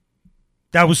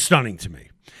 That was stunning to me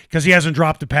because he hasn't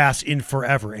dropped a pass in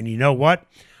forever. And you know what?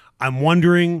 I'm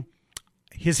wondering,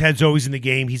 his head's always in the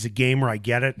game. He's a gamer, I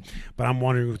get it. But I'm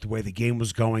wondering with the way the game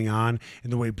was going on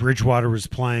and the way Bridgewater was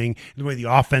playing and the way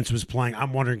the offense was playing,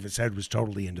 I'm wondering if his head was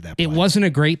totally into that play. It wasn't a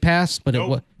great pass, but it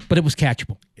was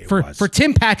catchable. For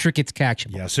Tim Patrick, it's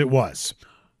catchable. Yes, it was.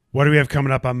 What do we have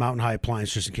coming up on Mountain High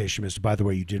Appliance, just in case you missed it? By the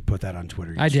way, you did put that on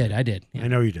Twitter yesterday. I did. Yeah. I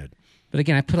know you did. But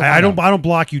again, I don't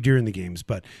block you during the games,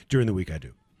 but during the week I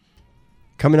do.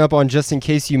 Coming up on Just in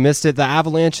Case You Missed It, the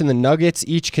Avalanche and the Nuggets,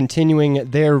 each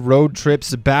continuing their road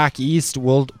trips back east.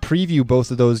 We'll preview both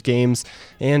of those games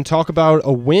and talk about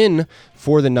a win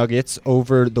for the Nuggets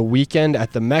over the weekend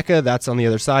at the Mecca. That's on the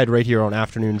other side right here on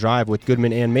Afternoon Drive with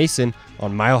Goodman and Mason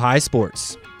on Mile High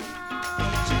Sports.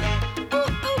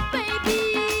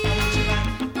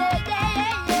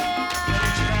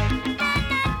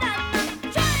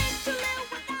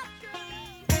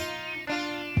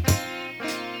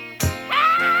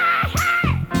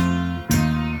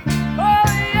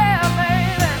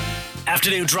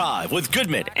 Afternoon Drive with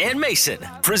Goodman and Mason,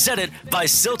 presented by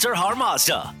Silter Har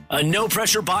Mazda. A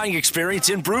no-pressure buying experience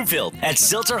in Broomfield at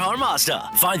Silter Har Mazda.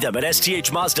 Find them at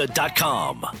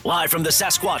sthmazda.com. Live from the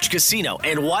Sasquatch Casino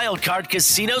and Wildcard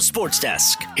Casino Sports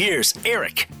Desk, here's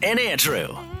Eric and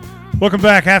Andrew. Welcome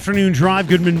back. Afternoon Drive.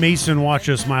 Goodman, Mason. Watch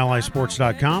us,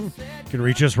 milehighsports.com. You can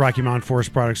reach us, Rocky Mountain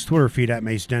Forest Products Twitter feed at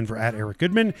Mace Denver at Eric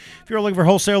Goodman. If you're looking for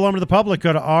wholesale lumber to the public,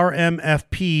 go to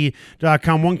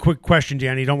rmfp.com. One quick question,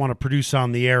 Danny. You don't want to produce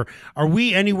on the air. Are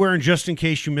we anywhere, and just in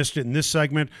case you missed it in this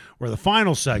segment or the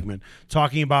final segment,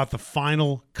 talking about the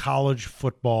final college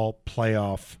football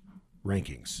playoff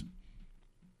rankings?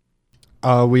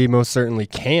 We most certainly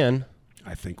can.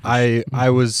 I think I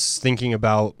was thinking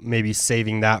about maybe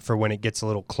saving that for when it gets a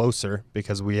little closer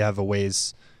because we have a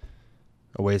ways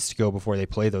to go before they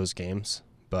play those games.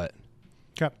 But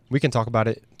we can talk about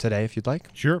it today if you'd like.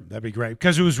 Sure, that'd be great.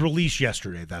 Because it was released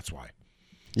yesterday, that's why.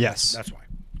 Yes. That's why.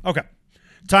 Okay.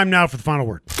 Time now for the final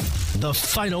word. The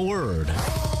final word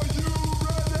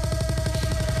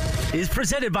is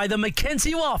presented by the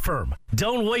McKenzie Law Firm.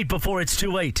 Don't wait before it's too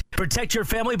late. Protect your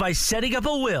family by setting up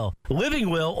a will, living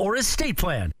will, or estate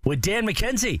plan with Dan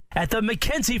McKenzie at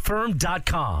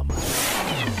themckenziefirm.com.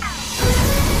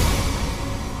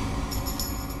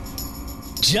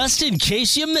 Just in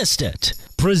case you missed it.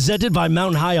 Presented by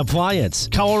Mountain High Appliance,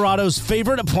 Colorado's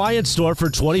favorite appliance store for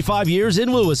 25 years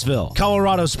in Louisville,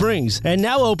 Colorado Springs, and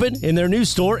now open in their new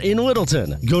store in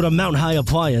Littleton. Go to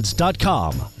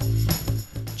mountainhighappliance.com.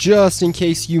 Just in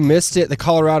case you missed it, the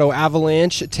Colorado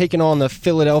Avalanche taking on the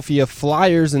Philadelphia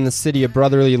Flyers in the city of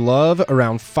brotherly love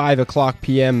around 5 o'clock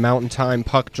p.m. Mountain Time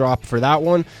puck drop for that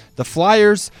one. The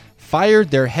Flyers fired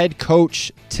their head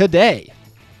coach today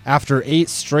after 8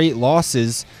 straight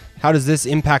losses. How does this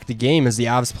impact the game as the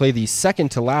Avs play the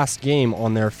second to last game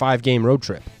on their 5-game road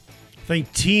trip? I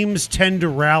think teams tend to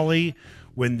rally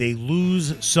when they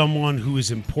lose someone who is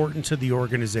important to the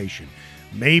organization.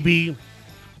 Maybe,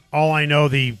 all I know,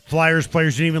 the Flyers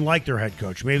players didn't even like their head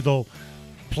coach. Maybe they'll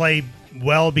play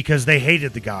well because they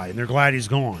hated the guy and they're glad he's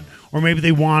gone. Or maybe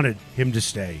they wanted him to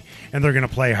stay and they're going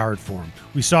to play hard for him.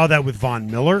 We saw that with Von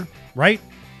Miller, right?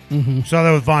 Mm-hmm. Saw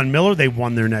that with Von Miller. They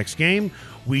won their next game.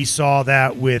 We saw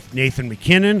that with Nathan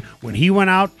McKinnon. When he went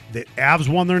out, the Avs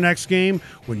won their next game.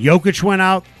 When Jokic went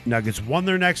out, Nuggets won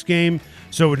their next game.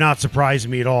 So it would not surprise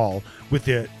me at all with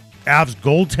the Avs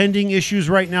goaltending issues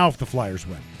right now if the Flyers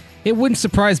win. It wouldn't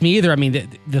surprise me either. I mean,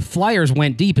 the Flyers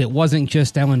went deep. It wasn't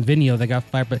just Ellen Vigneault that got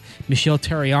fired, but Michel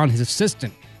Therrien, his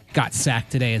assistant, got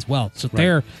sacked today as well. So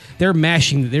right. they're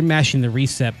mashing the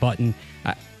reset button.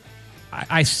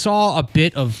 I saw a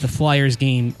bit of the Flyers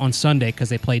game on Sunday because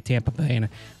they played Tampa Bay, and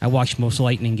I watched most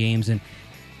Lightning games, and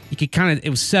you could it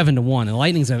was 7-1. And the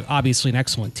Lightning's obviously an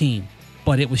excellent team,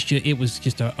 but it was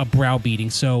just a browbeating.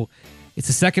 So it's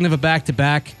the second of a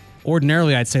back-to-back.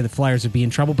 Ordinarily, I'd say the Flyers would be in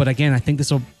trouble, but again, I think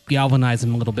this will galvanize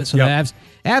them a little bit. So the Avs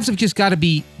have just got to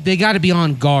be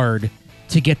on guard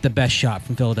to get the best shot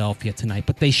from Philadelphia tonight,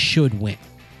 but they should win.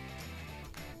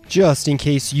 Just in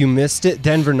case you missed it,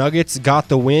 Denver Nuggets got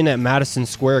the win at Madison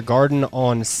Square Garden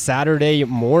on Saturday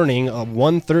morning,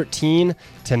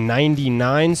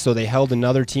 113-99, so they held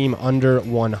another team under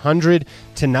 100.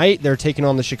 Tonight, they're taking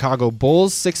on the Chicago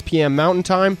Bulls, 6 p.m. Mountain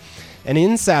Time. And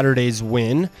in Saturday's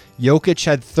win, Jokic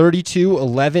had 32,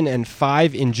 11, and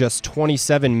 5 in just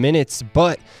 27 minutes,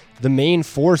 but the main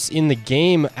force in the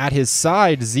game at his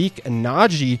side, Zeke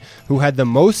Naji, who had the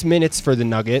most minutes for the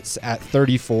Nuggets at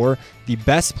 34, the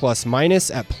best plus-minus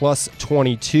at plus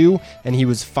 22, and he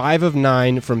was 5 of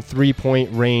 9 from three-point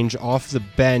range off the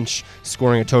bench,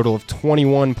 scoring a total of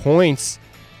 21 points.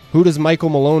 Who does Michael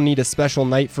Malone need a special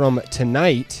night from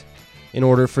tonight in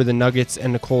order for the Nuggets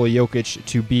and Nikola Jokic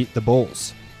to beat the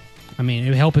Bulls? I mean, it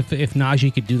would help if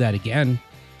Najee could do that again.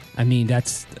 I mean,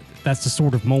 that's the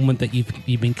sort of moment that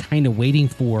you've been kind of waiting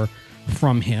for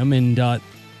from him. And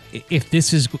if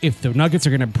the Nuggets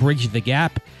are going to bridge the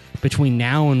gap between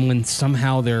now and when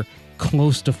somehow they're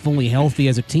close to fully healthy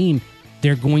as a team,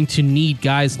 they're going to need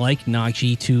guys like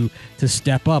Najee to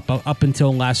step up. Up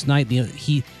until last night,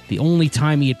 the only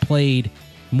time he had played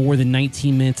more than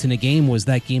 19 minutes in a game was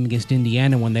that game against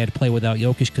Indiana when they had to play without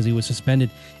Jokic because he was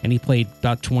suspended, and he played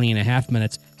about 20 and a half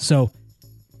minutes. So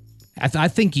I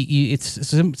think it's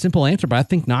a simple answer, but I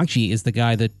think Najee is the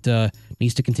guy that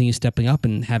needs to continue stepping up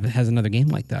and has another game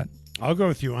like that. I'll go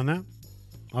with you on that.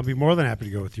 I'll be more than happy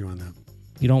to go with you on that.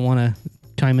 You don't want to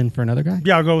chime in for another guy?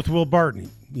 Yeah, I'll go with Will Barton.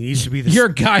 He needs to be your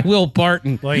guy, Will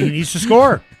Barton. Well, he needs to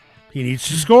score. He needs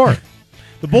to score.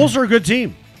 The Bulls are a good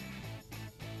team.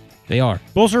 They are.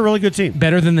 Bulls are a really good team.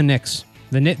 Better than the Knicks.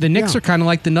 The Knicks are kind of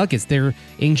like the Nuggets. They're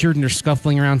injured and they're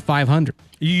scuffling around 500.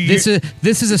 This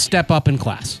is a step up in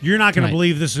class. You're not going to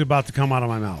believe this is about to come out of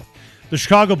my mouth. The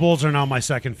Chicago Bulls are now my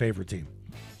second favorite team.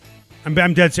 I'm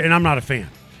dead serious, and I'm not a fan.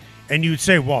 And you'd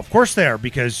say, well, of course they are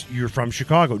because you're from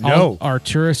Chicago. No.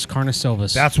 Arturas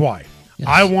Karnisovas. That's why. Yes.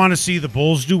 I want to see the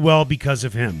Bulls do well because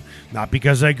of him, not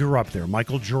because I grew up there.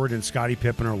 Michael Jordan and Scottie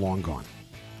Pippen are long gone.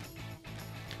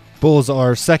 Bulls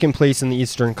are second place in the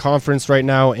Eastern Conference right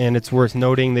now, and it's worth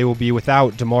noting they will be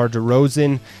without DeMar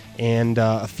DeRozan and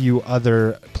a few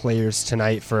other players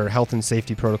tonight for health and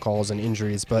safety protocols and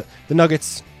injuries, but the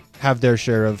Nuggets have their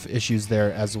share of issues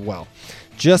there as well.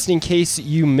 Just in case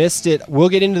you missed it, we'll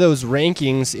get into those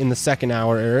rankings in the second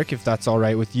hour, Eric, if that's all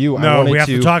right with you. No, we have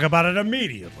to talk about it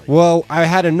immediately. Well, I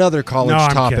had another college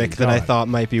topic that I thought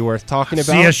might be worth talking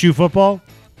about. CSU football?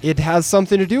 It has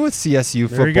something to do with CSU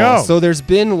football. There you go. So there's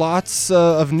been lots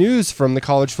of news from the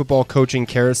college football coaching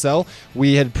carousel.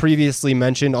 We had previously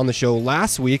mentioned on the show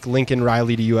last week Lincoln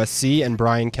Riley to USC and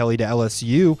Brian Kelly to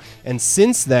LSU. And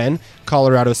since then,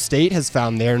 Colorado State has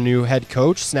found their new head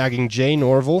coach, snagging Jay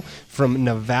Norvell from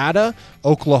Nevada.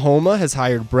 Oklahoma has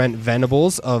hired Brent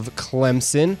Venables of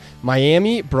Clemson.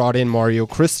 Miami brought in Mario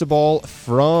Cristobal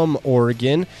from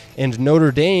Oregon. And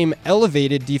Notre Dame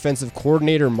elevated defensive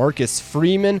coordinator Marcus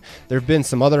Freeman. There have been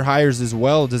some other hires as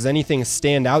well. Does anything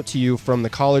stand out to you from the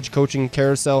college coaching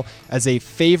carousel as a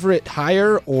favorite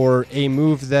hire or a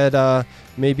move that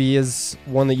maybe is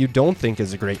one that you don't think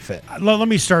is a great fit? Let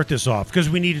me start this off because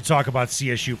we need to talk about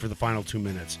CSU for the final 2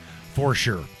 minutes, for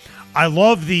sure. I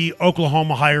love the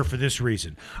Oklahoma hire for this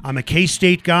reason. I'm a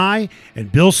K-State guy,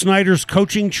 and Bill Snyder's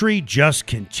coaching tree just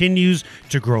continues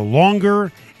to grow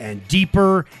longer and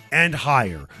deeper and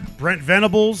higher. Brent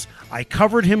Venables, I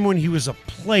covered him when he was a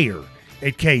player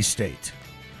at K-State.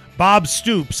 Bob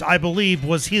Stoops, I believe,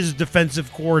 was his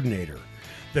defensive coordinator.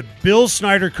 The Bill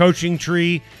Snyder coaching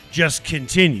tree just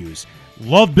continues.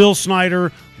 Love Bill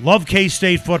Snyder, love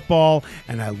K-State football,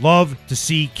 and I love to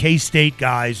see K-State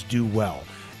guys do well.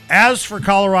 As for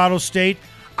Colorado State,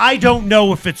 I don't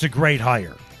know if it's a great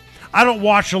hire. I don't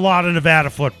watch a lot of Nevada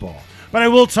football. But I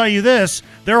will tell you this,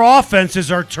 their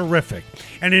offenses are terrific.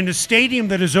 And in a stadium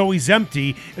that is always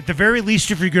empty, at the very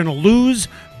least, if you're going to lose,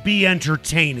 be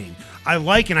entertaining. I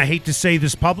like, and I hate to say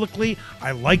this publicly,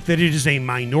 I like that it is a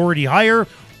minority hire.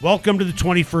 Welcome to the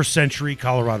 21st century,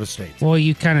 Colorado State. Well,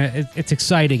 it's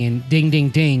exciting, and ding,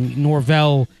 ding, ding,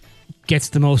 Norvell gets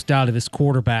the most out of his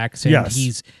quarterbacks, and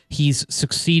yes. he's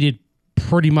succeeded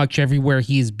pretty much everywhere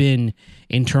he's been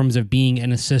in terms of being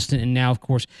an assistant, and now, of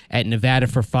course, at Nevada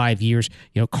for 5 years.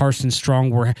 You know, Carson Strong,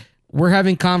 we're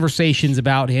having conversations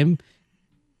about him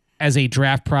as a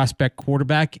draft prospect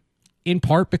quarterback, in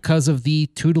part because of the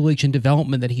tutelage and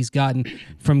development that he's gotten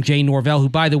from Jay Norvell, who,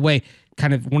 by the way,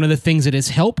 kind of one of the things that has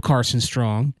helped Carson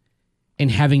Strong in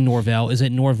having Norvell is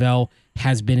that Norvell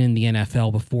has been in the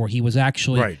NFL before. He was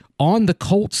actually on the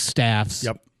Colts staffs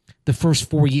the first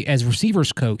 4 years as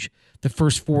receivers coach. The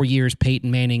first 4 years Peyton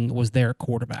Manning was their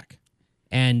quarterback.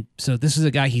 And so this is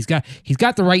a guy, he's got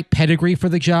the right pedigree for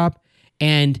the job.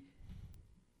 And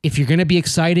if you're going to be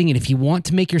exciting and if you want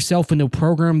to make yourself into a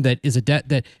program that is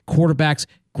that quarterbacks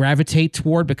gravitate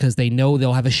toward because they know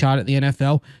they'll have a shot at the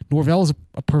NFL, Norvell is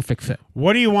a perfect fit.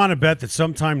 What do you want to bet that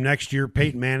sometime next year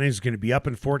Peyton Manning is going to be up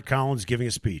in Fort Collins giving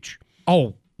a speech?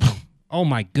 Oh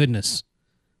my goodness.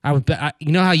 I would bet.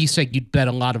 You know how you said you'd bet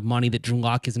a lot of money that Drew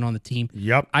Lock isn't on the team?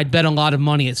 Yep. I'd bet a lot of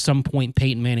money at some point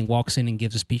Peyton Manning walks in and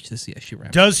gives a speech to the CSU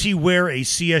Rams. Does he wear a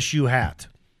CSU hat?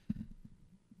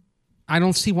 I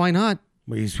don't see why not.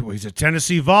 Well, he's a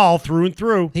Tennessee Vol through and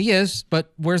through. He is,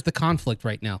 but where's the conflict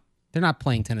right now? They're not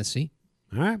playing Tennessee.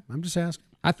 All right, I'm just asking.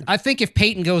 I think if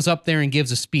Peyton goes up there and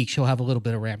gives a speech, he'll have a little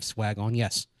bit of Rams swag on,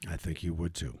 yes. I think he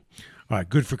would too. All right,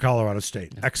 good for Colorado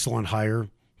State. Excellent hire.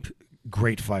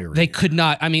 great fire. They could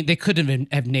not. I mean, they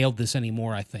couldn't have nailed this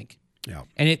anymore, I think. Yeah.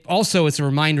 And it also is a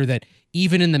reminder that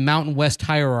even in the Mountain West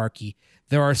hierarchy,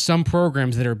 there are some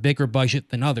programs that are bigger budget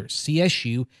than others.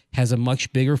 CSU has a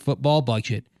much bigger football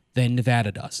budget than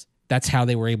Nevada does. That's how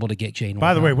they were able to get Jay Norvell.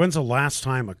 By the way, when's the last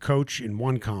time a coach in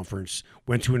one conference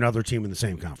went to another team in the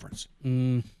same conference?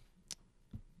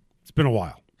 It's been a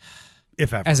while,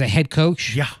 if ever. As a head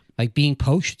coach? Yeah. Like being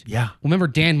poached? Yeah. Remember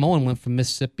Dan Mullen went from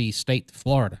Mississippi State to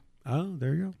Florida. Oh,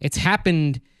 there you go. It's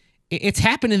happened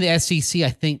in the SEC, I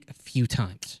think, a few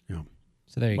times. Yeah.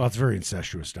 So there you go. Well, it's very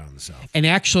incestuous down in the South. And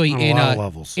actually, on a lot of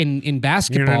levels. in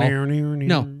basketball,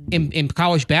 in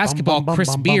college basketball,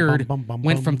 Chris Beard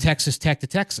went from Texas Tech to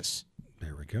Texas.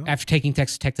 There we go. After taking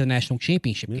Texas Tech to the national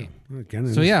championship game. Again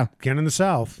in the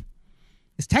South.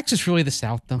 Is Texas really the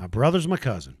South, though? My brother's my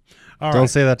cousin. Don't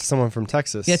say that to someone from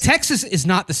Texas. Yeah, Texas is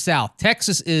not the South.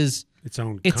 Texas is its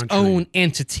own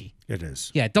entity. It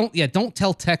is. Yeah, don't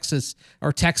tell Texas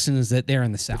or Texans that they're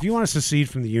in the South. If you want to secede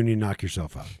from the Union, knock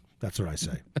yourself out. That's what I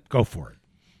say. Go for it.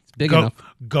 It's big enough.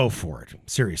 Go for it.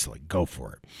 Seriously, go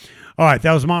for it. All right,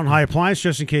 that was Mountain High Appliance.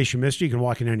 Just in case you missed it, you can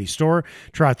walk in any store,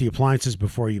 try out the appliances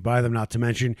before you buy them. Not to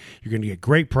mention, you're going to get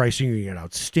great pricing. You're going to get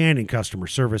outstanding customer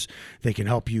service. They can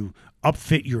help you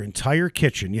upfit your entire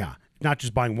kitchen. Yeah, not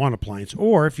just buying one appliance.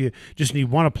 Or if you just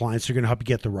need one appliance, they're going to help you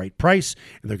get the right price,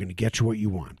 and they're going to get you what you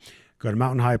want. Go to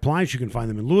Mountain High Appliance. You can find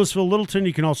them in Louisville, Littleton.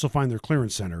 You can also find their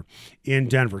clearance center in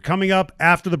Denver. Coming up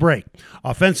after the break,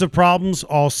 offensive problems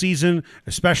all season,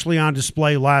 especially on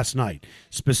display last night.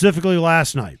 Specifically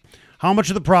last night. How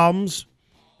much of the problems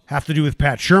have to do with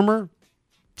Pat Shurmur,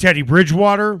 Teddy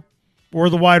Bridgewater, or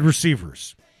the wide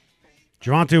receivers?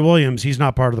 Javonte Williams, he's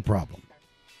not part of the problem.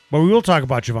 But we will talk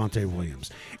about Javonte Williams.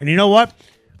 And you know what?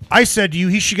 I said to you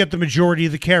he should get the majority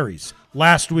of the carries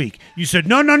last week. You said,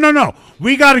 no.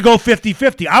 We got to go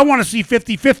 50-50. I want to see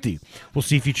 50-50. We'll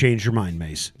see if you change your mind,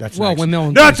 Mace. That's next. When no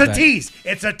one No, it's a tease.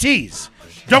 It's a tease.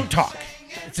 Don't talk.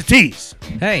 It's a tease.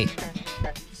 Hey,